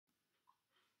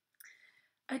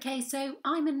Okay, so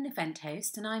I'm an event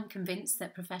host and I'm convinced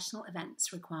that professional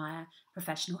events require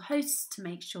professional hosts to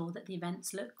make sure that the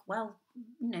events look, well,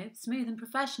 smooth and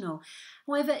professional.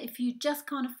 However, if you just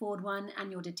can't afford one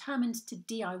and you're determined to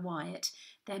DIY it,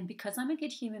 then because I'm a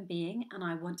good human being and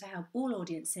I want to help all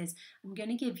audiences, I'm going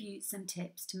to give you some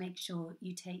tips to make sure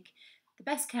you take the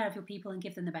best care of your people and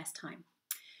give them the best time.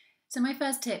 So my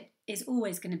first tip is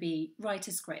always going to be write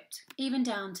a script, even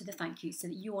down to the thank you, so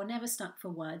that you are never stuck for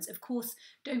words. Of course,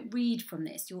 don't read from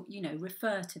this,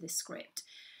 refer to this script.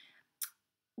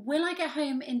 Will I get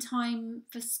home in time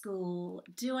for school?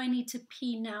 Do I need to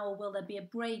pee now or will there be a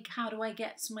break? How do I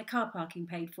get my car parking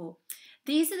paid for?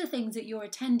 These are the things that your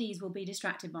attendees will be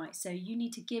distracted by, so you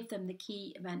need to give them the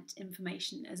key event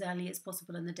information as early as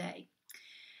possible in the day.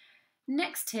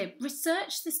 Next tip,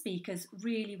 research the speakers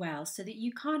really well so that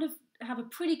you kind of have a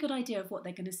pretty good idea of what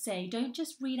they're going to say. Don't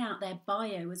just read out their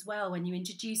bio as well when you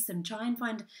introduce them. Try and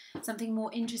find something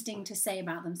more interesting to say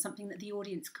about them, something that the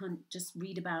audience can't just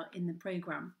read about in the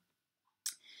programme.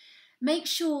 Make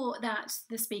sure that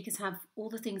the speakers have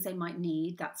all the things they might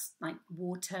need. That's like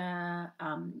water,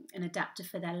 an adapter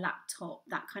for their laptop,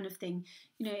 that kind of thing.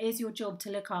 It is your job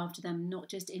to look after them, not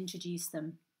just introduce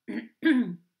them.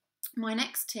 My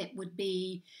next tip would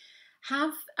be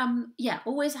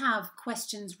always have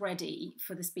questions ready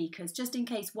for the speakers, just in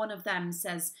case one of them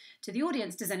says to the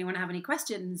audience, does anyone have any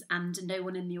questions? And no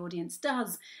one in the audience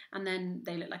does, and then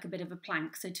they look like a bit of a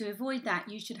plank. So to avoid that,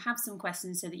 you should have some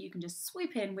questions so that you can just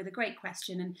swoop in with a great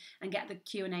question and get the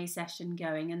Q&A session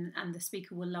going, and the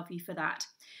speaker will love you for that.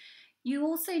 You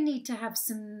also need to have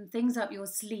some things up your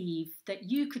sleeve that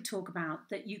you could talk about,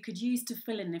 that you could use to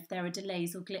fill in if there are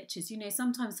delays or glitches.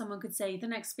 Sometimes someone could say the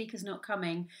next speaker's not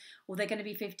coming or they're going to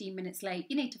be 15 minutes late.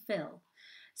 You need to fill.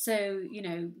 So,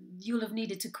 you'll have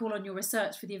needed to call on your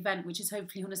research for the event, which is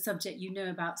hopefully on a subject you know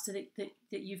about, so that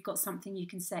you've got something you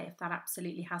can say if that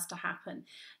absolutely has to happen.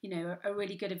 A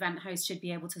really good event host should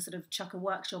be able to sort of chuck a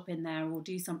workshop in there or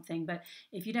do something. But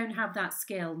if you don't have that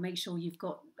skill, make sure you've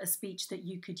got a speech that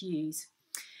you could use.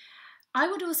 I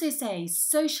would also say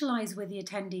socialise with the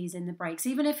attendees in the breaks.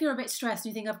 Even if you're a bit stressed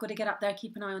and you think I've got to get up there,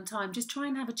 keep an eye on time, just try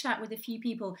and have a chat with a few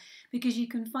people, because you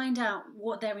can find out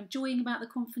what they're enjoying about the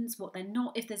conference, what they're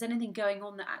not, if there's anything going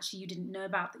on that actually you didn't know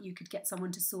about that you could get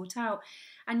someone to sort out.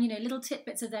 And little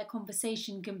tidbits of their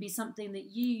conversation can be something that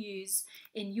you use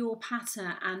in your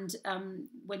patter and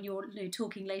when you're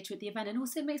talking later at the event. And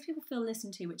also it makes people feel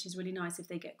listened to, which is really nice if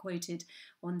they get quoted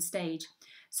on stage.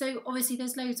 So obviously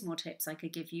there's loads more tips I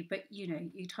could give you, but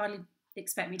you'd hardly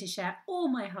expect me to share all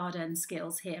my hard-earned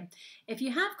skills here. If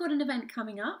you have got an event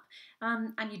coming up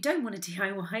and you don't want to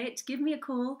DIY it, give me a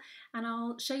call and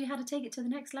I'll show you how to take it to the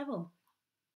next level.